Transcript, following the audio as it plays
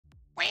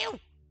Wow.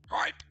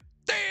 Right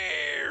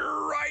there,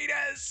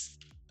 Raiders.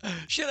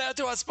 Shout out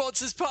to our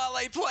sponsors,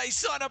 Parlay Play.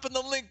 Sign up in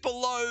the link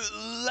below.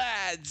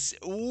 Lads,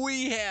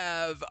 we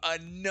have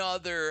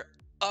another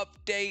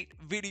update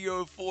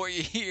video for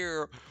you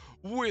here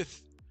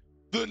with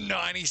the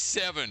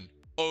 97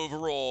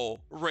 overall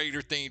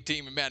Raider themed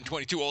team in Madden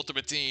 22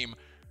 Ultimate Team.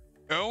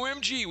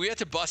 OMG, we had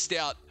to bust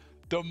out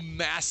the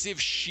massive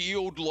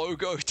Shield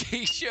logo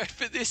t-shirt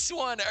for this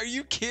one. Are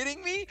you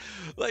kidding me?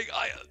 Like,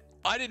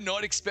 I did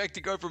not expect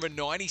to go from a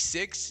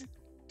 96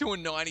 to a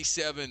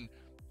 97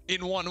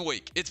 in 1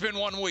 week. It's been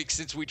 1 week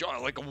since we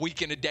dropped, like a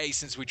week and a day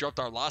since we dropped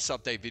our last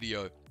update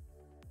video.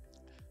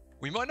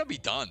 We might not be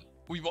done.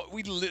 We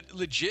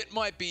legit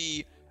might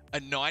be a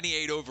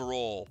 98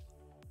 overall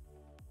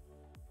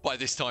by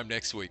this time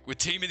next week, with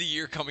Team of the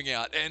Year coming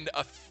out and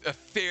a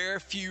fair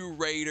few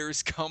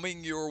Raiders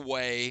coming your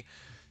way.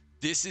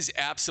 This is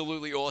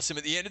absolutely awesome.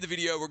 At the end of the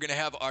video, we're going to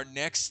have our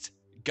next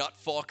Gut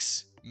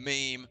Fox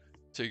meme,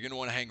 so you're going to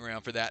want to hang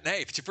around for that. And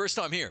hey, if it's your first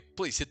time here,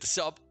 please hit the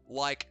sub,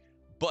 like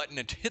button,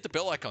 and hit the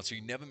bell icon so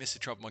you never miss a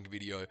Trumpet Monkey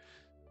video.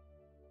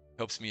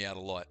 Helps me out a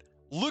lot.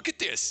 Look at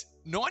this.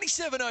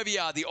 97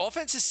 OVR. The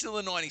offense is still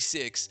a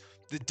 96.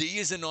 The D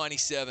is a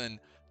 97.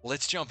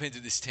 Let's jump into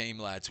this team,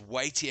 lads.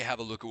 Wait till you have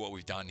a look at what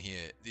we've done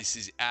here. This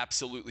is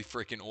absolutely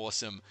freaking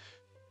awesome.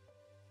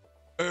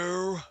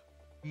 Oh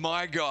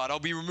my God. I'll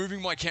be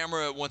removing my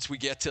camera once we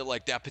get to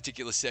like that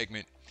particular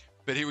segment.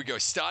 But here we go.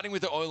 Starting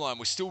with the O-line,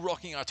 we're still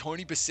rocking our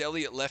Tony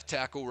Baselli at left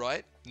tackle,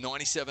 right?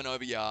 97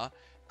 OVR.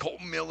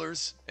 Colton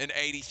Miller's an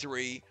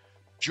 83.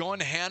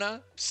 John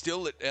Hanna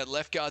still at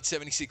left guard,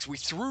 76. We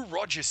threw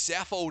Roger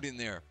Saffold in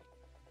there,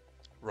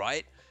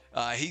 right?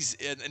 He's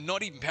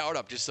not even powered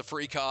up, just a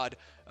free card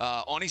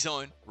on his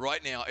own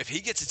right now. If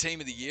he gets a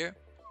Team of the Year,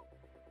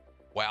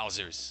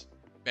 wowzers.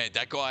 Man,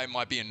 that guy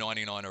might be a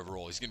 99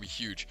 overall. He's going to be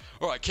huge.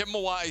 All right, Kevin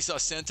Mawai is our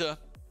center.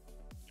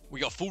 We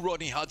got full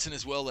Rodney Hudson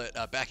as well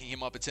at backing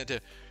him up at center.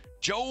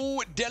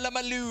 Joe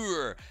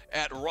Delamalure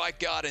at right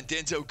guard and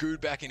Denzel Good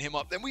backing him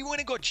up. Then we went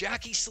and got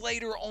Jackie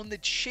Slater on the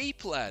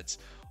cheap, lads.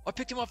 I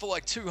picked him up for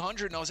like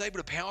 200 and I was able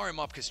to power him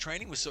up because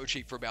training was so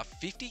cheap for about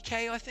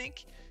 50K, I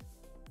think.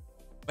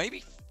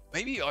 Maybe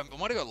I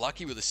might have got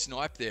lucky with a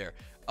snipe there.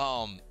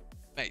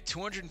 Mate,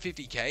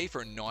 250K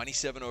for a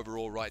 97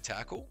 overall right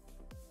tackle,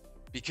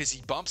 because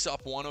he bumps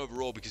up 1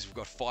 overall because we've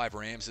got 5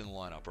 Rams in the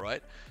lineup,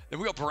 right? Then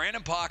we got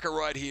Brandon Parker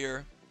right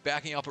here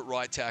backing up at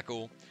right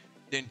tackle.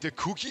 Then the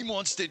Cookie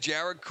Monster,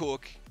 Jared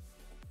Cook,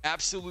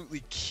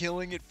 absolutely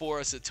killing it for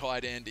us at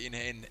tight end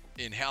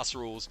in house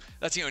rules.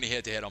 That's the only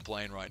head-to-head I'm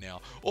playing right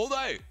now.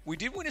 Although, we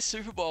did win a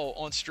Super Bowl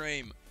on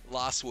stream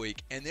last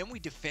week, and then we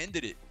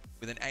defended it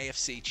with an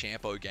AFC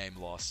Champo game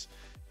loss.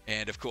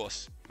 And of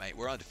course, mate,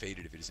 we're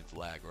undefeated if it isn't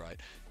flag, right?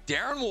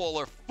 Darren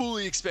Waller,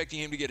 fully expecting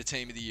him to get a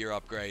Team of the Year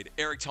upgrade.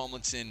 Eric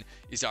Tomlinson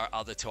is our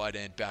other tight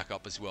end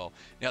backup as well.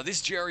 Now,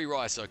 this Jerry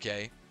Rice,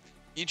 okay?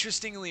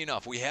 Interestingly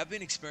enough, we have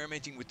been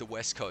experimenting with the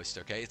West Coast,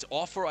 okay? It's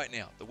off right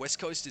now. The West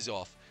Coast is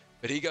off,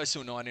 but he goes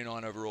to a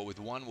 99 overall with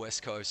 1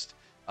 West Coast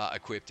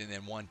equipped and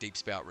then 1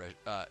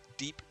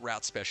 deep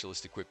route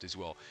specialist equipped as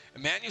well.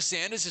 Emmanuel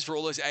Sanders is for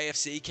all those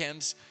AFC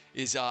chems,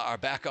 is our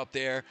backup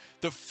there.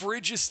 The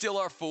Fridge is still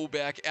our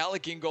fullback.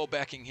 Alec Ingold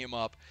backing him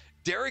up.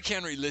 Derrick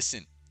Henry,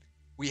 listen,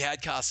 we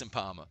had Carson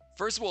Palmer.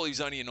 First of all, he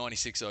was only a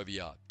 96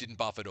 OVR. Didn't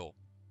buff at all.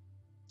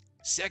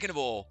 Second of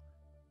all,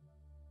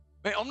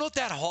 man, I'm not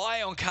that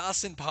high on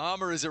Carson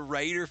Palmer as a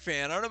Raider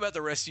fan. I don't know about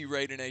the rest of you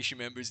Raider Nation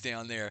members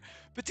down there,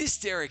 but this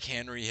Derrick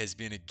Henry has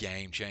been a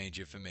game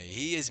changer for me.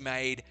 He has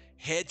made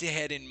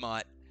head-to-head in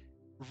MUT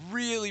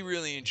really,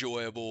 really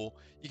enjoyable.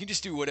 You can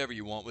just do whatever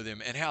you want with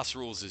him, and House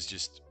Rules is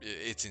just,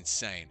 it's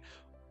insane.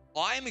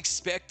 I am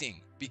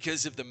expecting,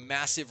 because of the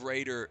massive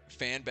Raider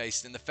fan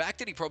base and the fact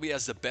that he probably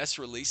has the best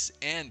release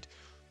and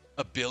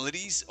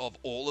abilities of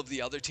all of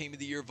the other Team of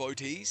the Year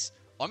votees,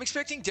 I'm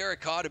expecting Derek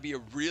Carr to be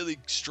a really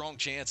strong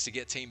chance to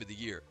get Team of the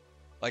Year.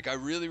 Like, I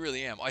really,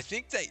 really am. I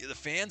think that the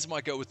fans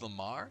might go with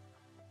Lamar,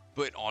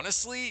 but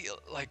honestly,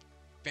 like,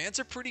 fans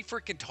are pretty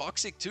freaking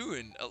toxic too,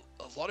 and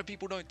a lot of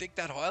people don't think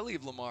that highly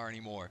of Lamar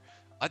anymore.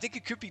 I think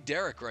it could be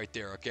Derek right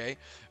there, okay?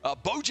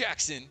 Bo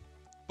Jackson.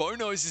 Bo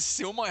Nose is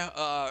still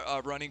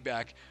my running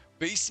back.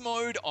 Beast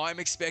Mode, I'm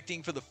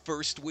expecting for the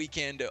first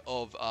weekend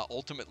of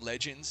Ultimate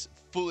Legends.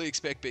 Fully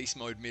expect Beast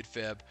Mode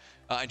mid-Feb.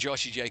 And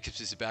Joshy Jacobs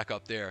is back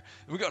up there.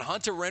 And we got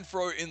Hunter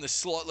Renfro in the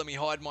slot. Let me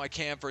hide my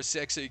cam for a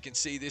sec so you can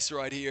see this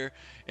right here.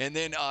 And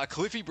then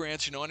Cliffy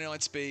Branch, 99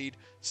 speed,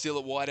 still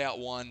at wideout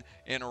 1.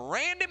 And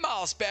Randy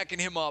Moss backing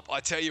him up. I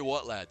tell you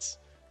what, lads.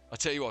 I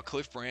tell you what,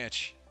 Cliff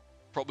Branch,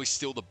 probably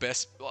still the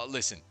best.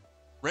 Listen,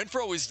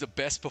 Renfro is the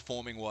best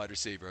performing wide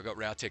receiver. I got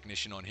route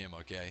technician on him,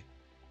 okay?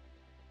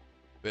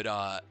 But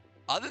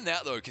other than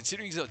that, though,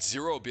 considering he's got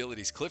 0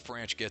 abilities, Cliff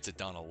Branch gets it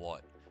done a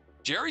lot.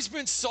 Jerry's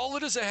been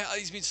solid as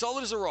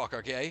a rock,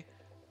 okay?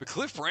 But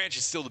Cliff Branch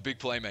is still the big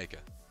playmaker.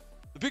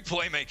 The big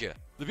playmaker.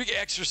 The big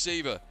X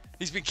receiver.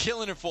 He's been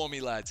killing it for me,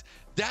 lads.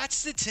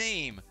 That's the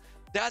team.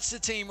 That's the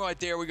team right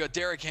there. We got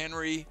Derrick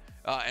Henry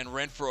and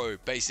Renfro,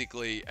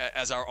 basically,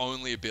 as our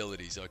only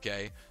abilities,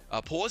 okay?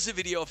 Pause the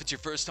video if it's your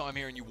first time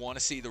here and you want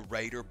to see the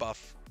Raider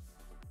buff.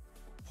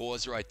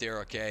 Pause right there,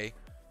 okay?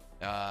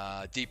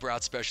 Deep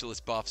route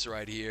specialist buffs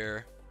right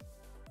here.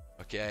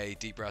 Okay,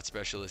 deep route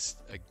specialist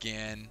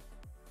again.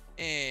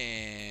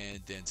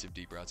 And then some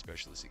deep route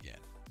specialists again.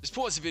 Just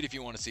pause the video if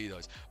you want to see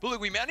those. But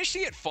look, we managed to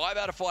get 5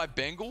 out of 5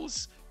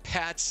 Bengals,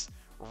 Pats,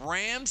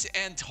 Rams,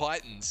 and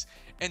Titans.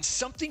 And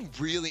something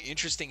really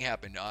interesting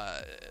happened.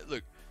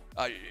 Look,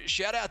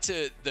 shout out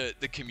to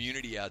the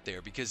community out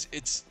there, because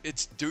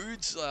it's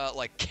dudes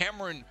like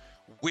Cameron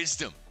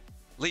Wisdom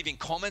leaving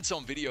comments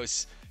on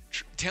videos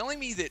telling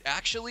me that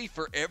actually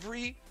for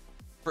every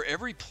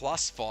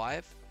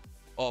 +5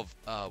 of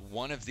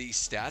one of these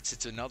stats,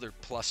 it's another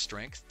plus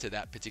strength to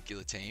that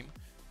particular team.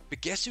 But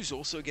guess who's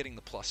also getting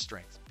the plus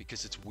strength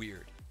because it's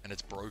weird and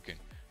it's broken?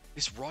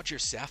 This Roger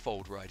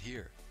Saffold right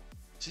here.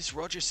 So this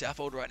Roger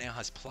Saffold right now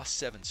has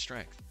 +7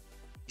 strength.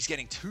 He's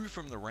getting 2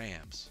 from the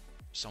Rams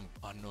for some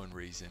unknown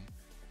reason.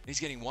 And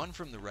he's getting 1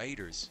 from the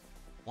Raiders,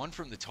 1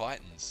 from the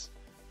Titans,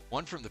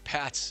 1 from the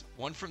Pats,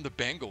 1 from the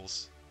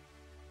Bengals.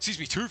 Excuse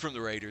me, 2 from the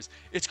Raiders.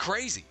 It's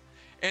crazy.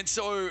 And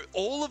so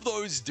all of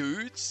those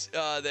dudes,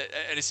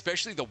 and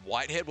especially the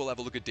Whitehead, we'll have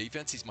a look at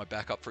defense. He's my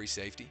backup free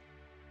safety.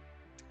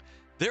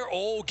 They're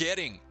all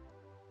getting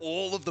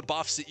all of the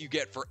buffs that you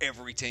get for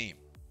every team.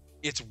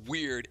 It's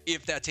weird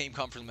if that team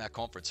comes from that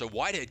conference. So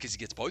Whitehead, because he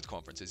gets both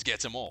conferences,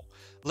 gets them all.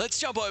 Let's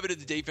jump over to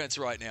the defense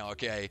right now,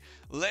 okay?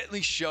 Let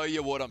me show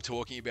you what I'm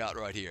talking about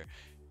right here.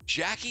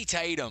 Jackie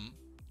Tatum,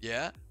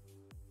 yeah?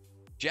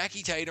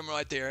 Jackie Tatum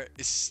right there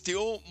is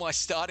still my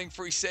starting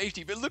free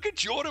safety. But look at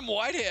Jordan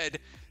Whitehead,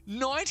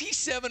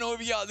 97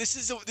 OVR. This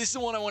is the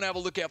one I want to have a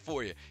look at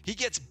for you. He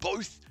gets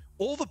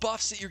all the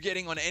buffs that you're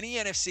getting on any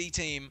NFC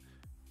team,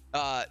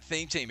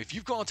 theme team. If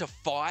you've gone to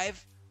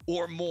 5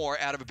 or more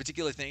out of a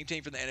particular theme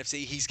team from the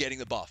NFC, he's getting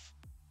the buff.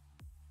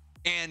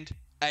 And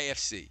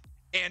AFC.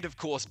 And of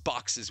course,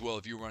 Bucks as well,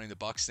 if you're running the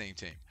Bucks theme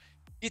team.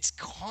 It's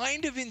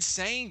kind of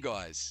insane,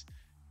 guys.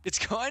 It's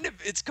kind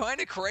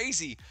of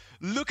crazy.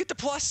 Look at the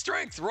plus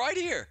strength right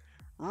here.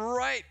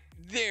 Right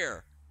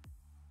there.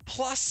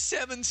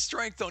 +7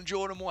 strength on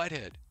Jordan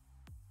Whitehead.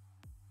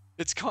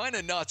 It's kind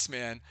of nuts,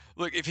 man.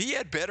 Look, if he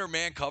had better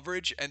man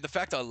coverage, and the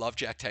fact I love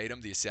Jack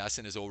Tatum, the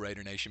assassin, as all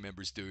Raider Nation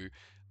members do,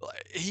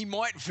 he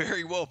might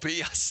very well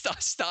be a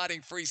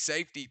starting free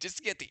safety just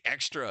to get the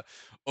extra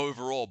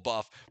overall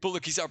buff. But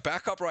look, he's our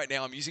backup right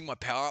now. I'm using my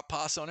power-up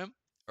pass on him,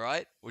 all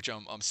right, which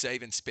I'm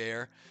saving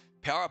spare.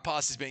 Power-up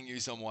pass is being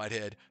used on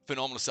Whitehead.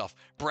 Phenomenal stuff.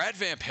 Brad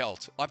Van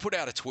Pelt, I put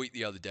out a tweet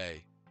the other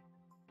day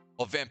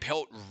of Van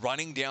Pelt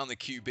running down the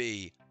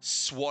QB,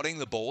 swatting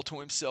the ball to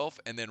himself,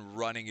 and then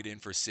running it in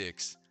for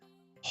 6.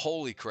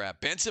 Holy crap.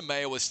 Benson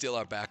Mayer was still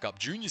our backup.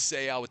 Junior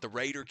Seau with the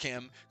Raider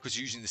Chem, because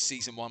using the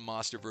Season 1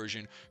 Master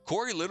version.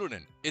 Corey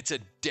Littleton, it's a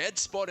dead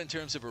spot in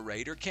terms of a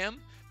Raider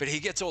Chem, but he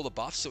gets all the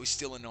buffs, so he's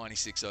still a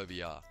 96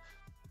 OVR.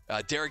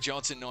 Derek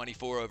Johnson,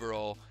 94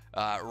 overall.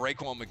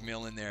 Raekwon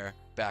McMillan there,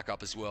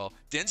 backup as well.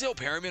 Denzel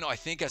Perryman, I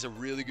think, has a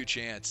really good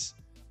chance.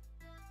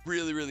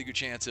 Really, really good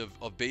chance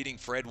of beating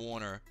Fred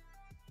Warner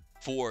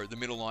for the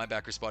middle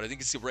linebacker spot. I think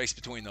it's a race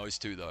between those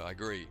two, though. I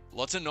agree.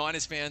 Lots of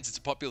Niners fans. It's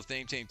a popular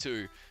theme team,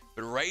 too.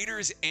 But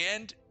Raiders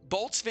and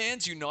Bolts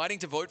fans uniting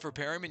to vote for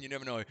Perryman, you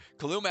never know.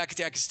 Khalil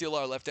Makatak is still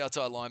our left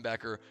outside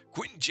linebacker.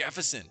 Quentin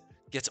Jefferson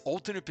gets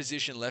alternate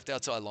position left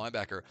outside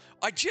linebacker.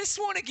 I just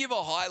want to give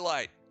a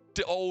highlight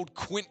to old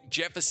Quentin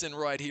Jefferson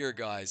right here,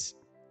 guys,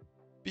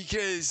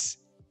 because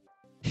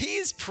he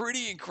is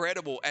pretty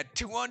incredible at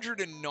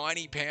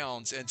 290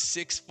 pounds and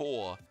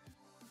 6'4",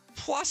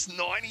 plus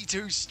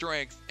 92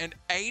 strength and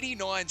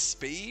 89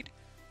 speed.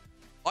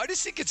 I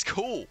just think it's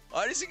cool.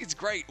 I just think it's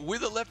great.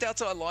 With a left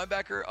outside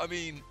linebacker, I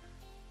mean,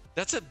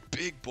 that's a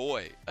big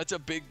boy. That's a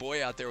big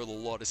boy out there with a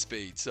lot of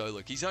speed. So,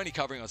 look, he's only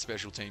covering on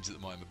special teams at the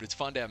moment, but it's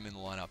fun to have him in the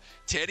lineup.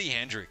 Teddy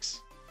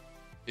Hendricks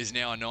is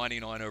now a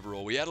 99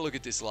 overall. We had a look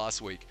at this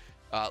last week.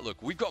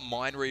 Look, we've got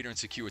Mind Reader and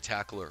Secure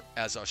Tackler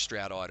as our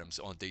strat items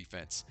on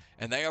defense,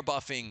 and they are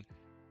buffing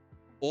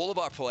all of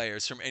our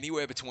players from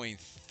anywhere between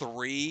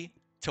 3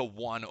 to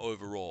 1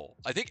 overall.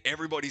 I think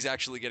everybody's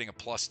actually getting a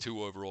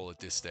 +2 overall at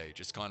this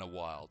stage. It's kind of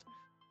wild.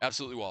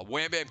 Absolutely wild.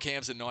 Wham Bam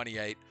Cam's at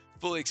 98.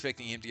 Fully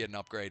expecting him to get an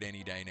upgrade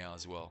any day now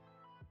as well.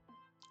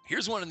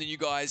 Here's one of the new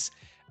guys.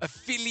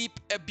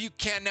 Philippe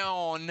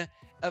Buchanan.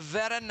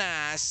 Very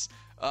nice.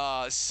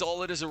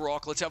 Solid as a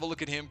rock. Let's have a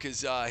look at him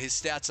because his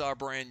stats are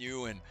brand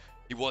new and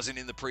he wasn't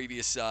in the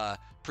previous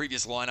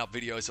lineup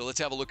video. So let's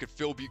have a look at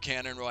Phil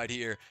Buchanan right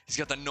here. He's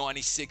got the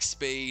 96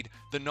 speed,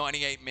 the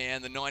 98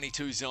 man, the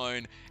 92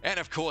 zone, and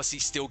of course he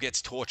still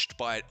gets torched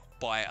by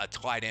a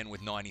tight end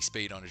with 90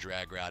 speed on a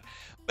drag route.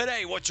 But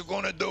hey, what you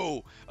gonna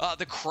do?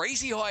 The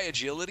crazy high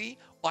agility,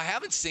 I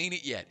haven't seen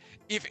it yet.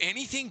 If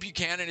anything,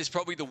 Buchanan is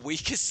probably the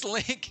weakest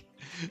link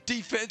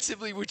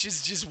defensively, which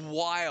is just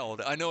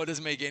wild. I know it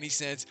doesn't make any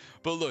sense,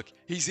 but look,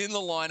 he's in the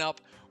lineup.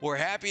 We're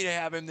happy to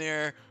have him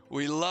there.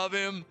 We love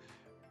him.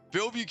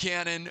 Phil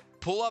Buchanan,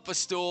 pull up a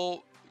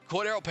stool,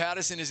 Cordero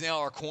Patterson is now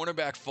our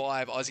cornerback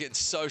 5. I was getting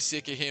so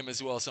sick of him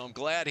as well, so I'm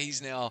glad he's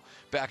now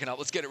backing up.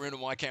 Let's get it rid of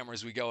my camera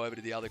as we go over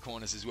to the other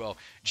corners as well.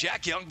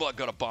 Jack Youngblood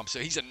got a bump, so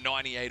he's a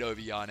 98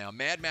 OVR now.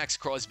 Mad Max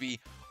Crosby,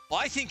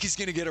 I think, is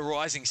going to get a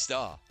rising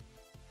star.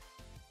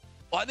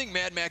 I think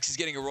Mad Max is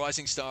getting a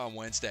rising star on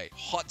Wednesday.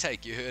 Hot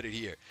take, you heard it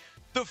here.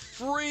 The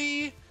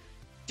free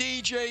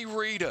DJ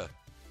Reader.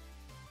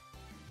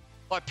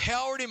 I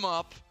powered him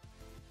up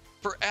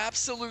for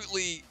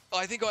absolutely,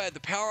 I think I had the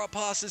power-up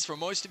passes for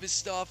most of his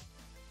stuff.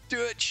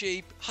 Dirt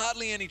cheap,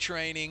 hardly any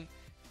training.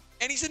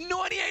 And he's a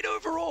 98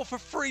 overall for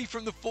free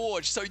from the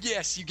Forge. So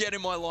yes, you get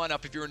in my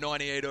lineup if you're a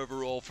 98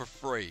 overall for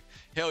free.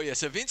 Hell yeah.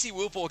 So Vincey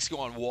Wilfork's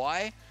gone.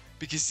 Why?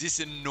 Because this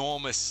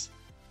enormous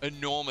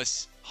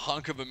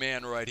hunk of a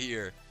man right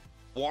here,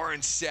 Warren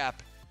Sapp.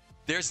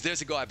 There's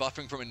a guy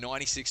buffering from a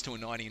 96 to a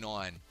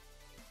 99.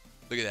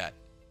 Look at that.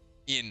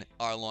 In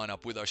our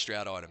lineup with our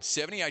strat items.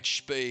 78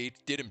 speed,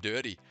 did him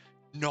dirty.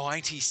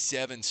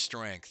 97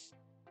 strength,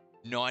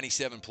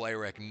 97 play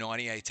rec,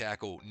 98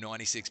 tackle,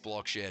 96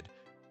 block shed,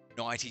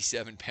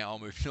 97 power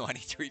move,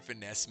 93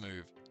 finesse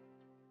move.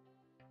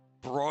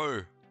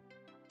 Bro,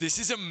 this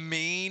is a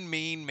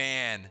mean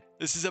man.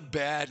 This is a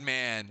bad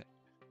man.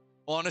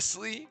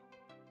 Honestly,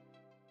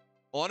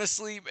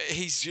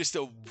 he's just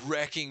a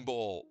wrecking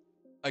ball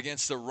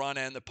against the run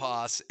and the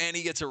pass, and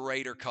he gets a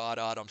Raider card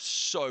art. I'm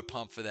so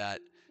pumped for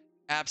that.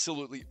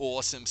 Absolutely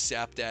awesome,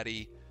 Sap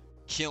Daddy.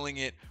 Killing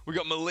it. We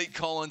got Malik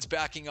Collins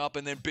backing up,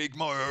 and then Big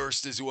Mo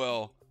Hurst as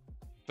well.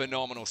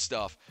 Phenomenal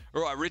stuff.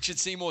 All right, Richard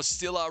Seymour's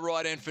still our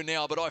right end for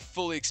now, but I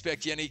fully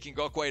expect Yannick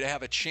Ngakoue to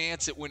have a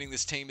chance at winning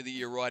this Team of the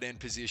Year right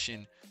end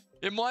position.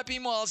 It might be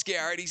Myles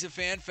Garrett. He's a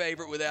fan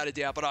favorite without a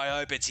doubt, but I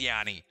hope it's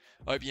Yanni.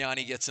 I hope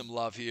Yanni gets some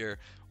love here.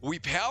 We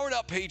powered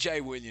up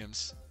PJ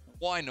Williams.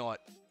 Why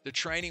not? The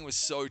training was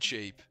so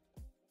cheap.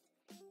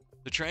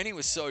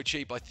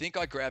 I think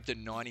I grabbed a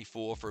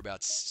 94 for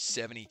about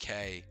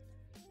 70K.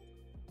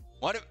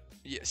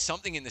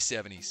 Something in the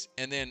 70s,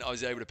 and then I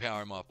was able to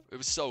power him up. It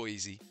was so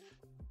easy.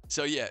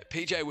 So yeah,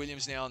 PJ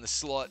Williams now in the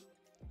slot,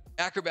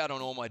 Acrobat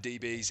on all my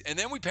DBs, and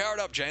then we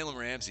powered up Jalen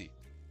Ramsey,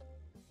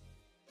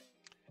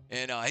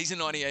 and he's a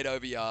 98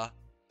 OVR,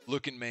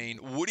 looking mean.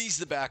 Woody's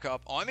the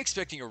backup. I'm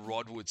expecting a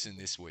Rod Woodson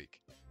this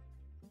week,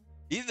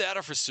 either that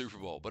or for Super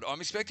Bowl, but I'm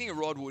expecting a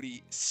Rod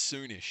Woody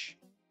soonish,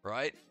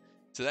 right?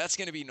 So that's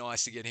going to be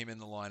nice to get him in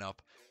the lineup.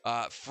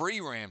 Free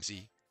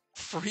Ramsey,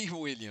 free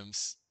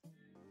Williams.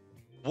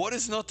 What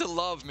is not to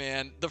love,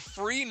 man? The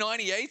free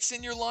 98s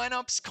in your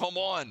lineups? Come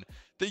on.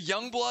 The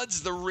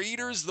Youngbloods, the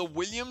Readers, the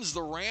Williams,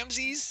 the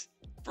Ramseys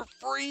for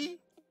free?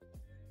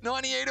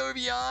 98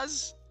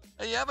 OVRs?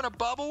 Are you having a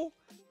bubble?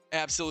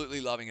 Absolutely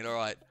loving it. All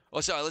right.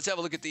 Oh, sorry. Let's have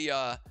a look at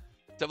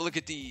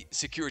the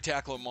Secure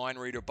Tackler Mind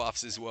Reader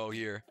buffs as well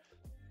here.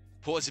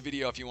 Pause the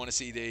video if you want to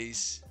see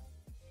these.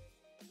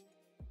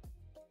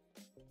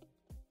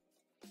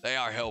 They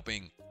are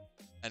helping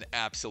an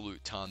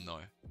absolute ton,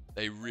 though.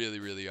 They really,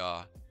 really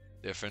are.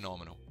 They're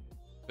phenomenal.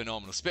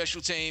 Phenomenal.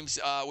 Special teams.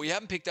 We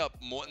haven't picked up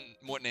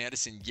Morton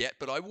Anderson yet,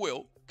 but I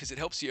will, because it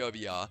helps the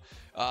OVR.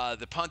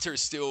 The punter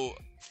is still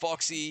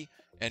Foxy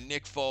and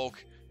Nick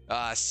Folk.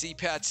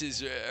 CPATS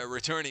is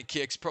returning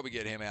kicks. Probably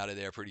get him out of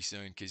there pretty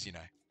soon, because, you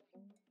know,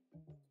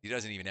 he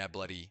doesn't even have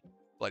bloody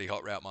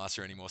Hot Route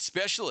Master anymore.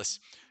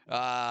 Specialists.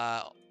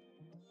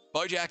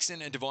 Bo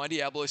Jackson and Divine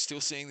Diablo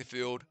still seeing the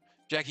field.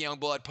 Jackie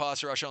Youngblood,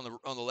 pass rush on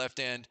the left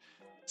end.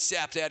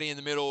 Sap Daddy in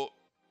the middle.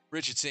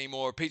 Richard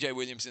Seymour, PJ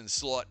Williams in the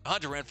slot,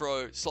 Hunter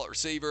Renfro, slot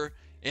receiver,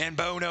 and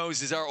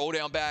Bonos is our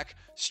all-down back.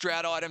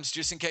 Strat items,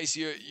 just in case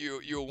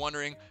you're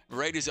wondering.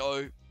 Raiders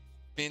O,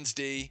 Fins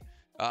D,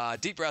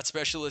 deep route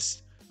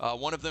specialist.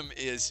 One of them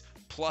is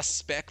plus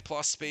spec,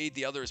 plus speed.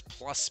 The other is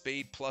plus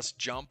speed, plus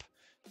jump.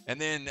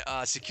 And then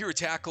secure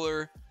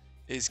tackler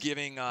is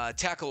giving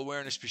tackle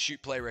awareness,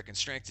 pursuit, play rec, and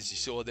strength, as you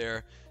saw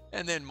there.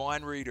 And then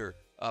mind reader,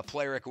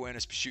 play rec,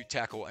 awareness, pursuit,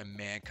 tackle, and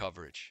man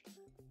coverage.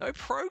 No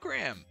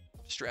program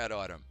strat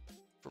item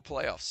for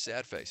playoffs.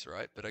 Sad face,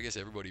 right? But I guess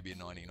everybody be a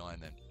 99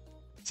 then.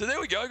 So there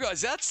we go,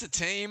 guys. That's the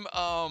team.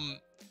 I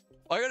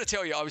got to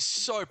tell you, I was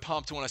so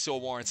pumped when I saw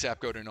Warren Sapp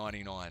go to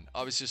 99.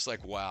 I was just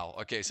like, wow.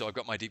 Okay, so I've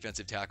got my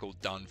defensive tackle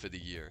done for the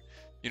year.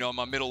 You know,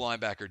 my middle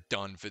linebacker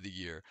done for the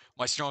year.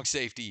 My strong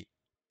safety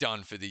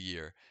done for the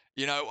year.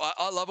 You know,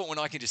 I love it when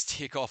I can just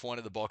tick off one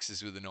of the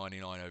boxes with a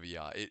 99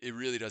 OVR. It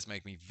really does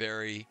make me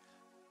very,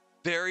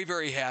 very,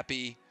 very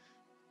happy.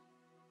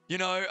 You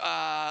know,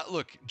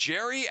 look,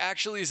 Jerry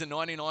actually is a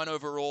 99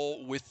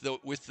 overall with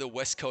the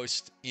West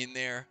Coast in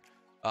there.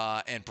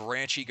 And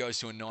Branchy goes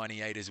to a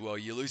 98 as well.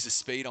 You lose the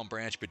speed on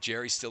Branch, but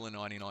Jerry's still a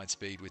 99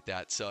 speed with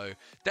that. So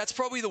that's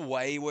probably the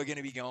way we're going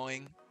to be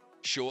going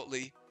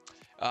shortly.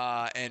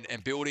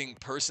 And building,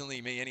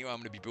 personally, me anyway, I'm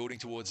going to be building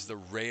towards the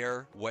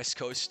rare West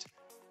Coast.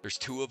 There's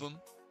 2 of them,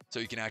 so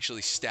you can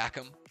actually stack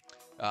them.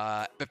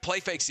 But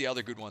play fake's the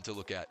other good one to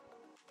look at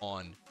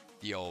on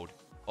the old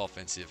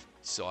offensive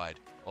side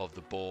of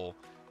the ball.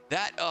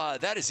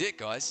 That is it,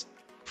 guys.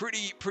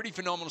 pretty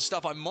phenomenal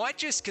stuff. I might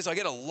just, because I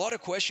get a lot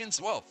of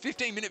questions. Well,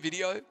 15-minute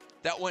video.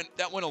 That went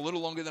a little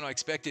longer than I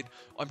expected.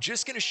 I'm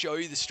just going to show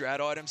you the strat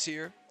items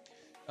here,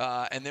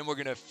 and then we're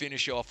going to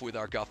finish off with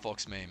our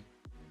Gutfox meme.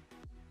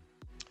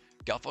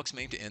 Gutfox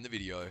meme to end the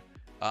video.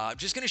 I'm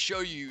just going to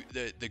show you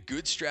the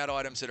good strat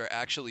items that are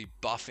actually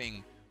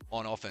buffing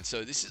on offense.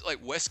 So this is like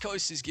West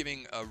Coast is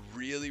giving a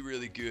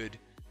really good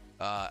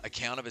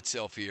account of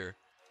itself here,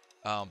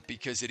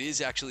 because it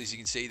is actually, as you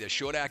can see, the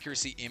short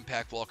accuracy,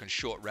 impact block, and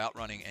short route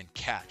running and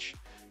catch.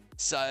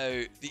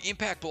 So the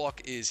impact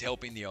block is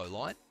helping the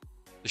O-line.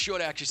 The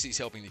short accuracy is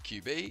helping the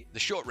QB. The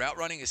short route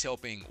running is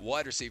helping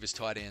wide receivers,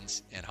 tight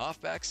ends, and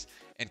halfbacks.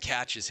 And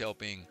catch is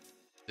helping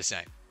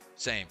the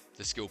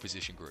the skill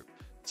position group.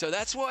 So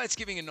that's why it's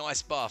giving a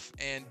nice buff.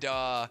 And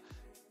yeah,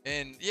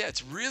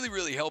 it's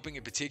really helping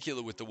in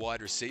particular with the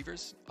wide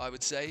receivers, I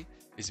would say,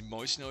 is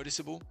most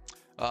noticeable.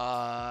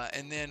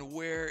 And then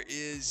where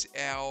is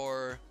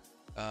our...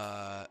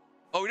 oh,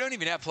 we don't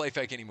even have play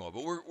fake anymore,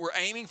 but we're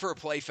aiming for a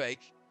play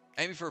fake.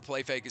 Aiming for a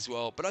play fake as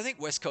well. But I think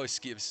West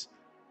Coast gives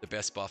the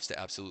best buffs to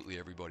absolutely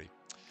everybody.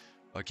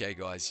 Okay,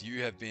 guys,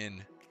 you have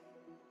been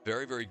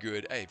very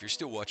good. Hey, if you're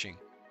still watching,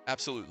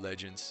 absolute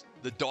legends.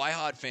 The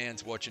diehard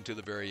fans watching to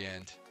the very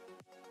end.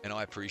 And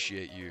I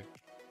appreciate you.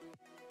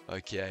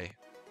 Okay.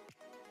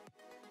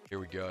 Here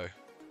we go.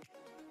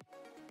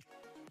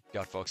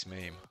 Gutfox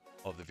meme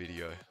of the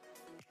video.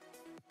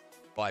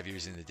 5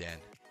 years in the den.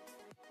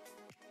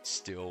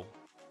 Still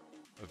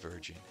a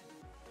virgin.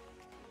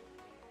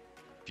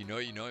 If you know,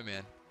 you know,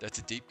 man. That's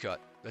a deep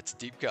cut. That's a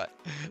deep cut.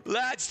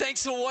 Lads,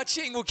 thanks for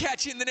watching. We'll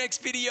catch you in the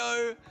next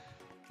video.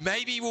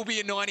 Maybe we'll be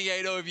a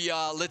 98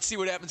 OVR. Let's see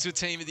what happens with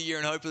Team of the Year,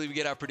 and hopefully we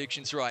get our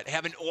predictions right.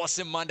 Have an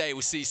awesome Monday.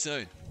 We'll see you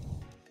soon.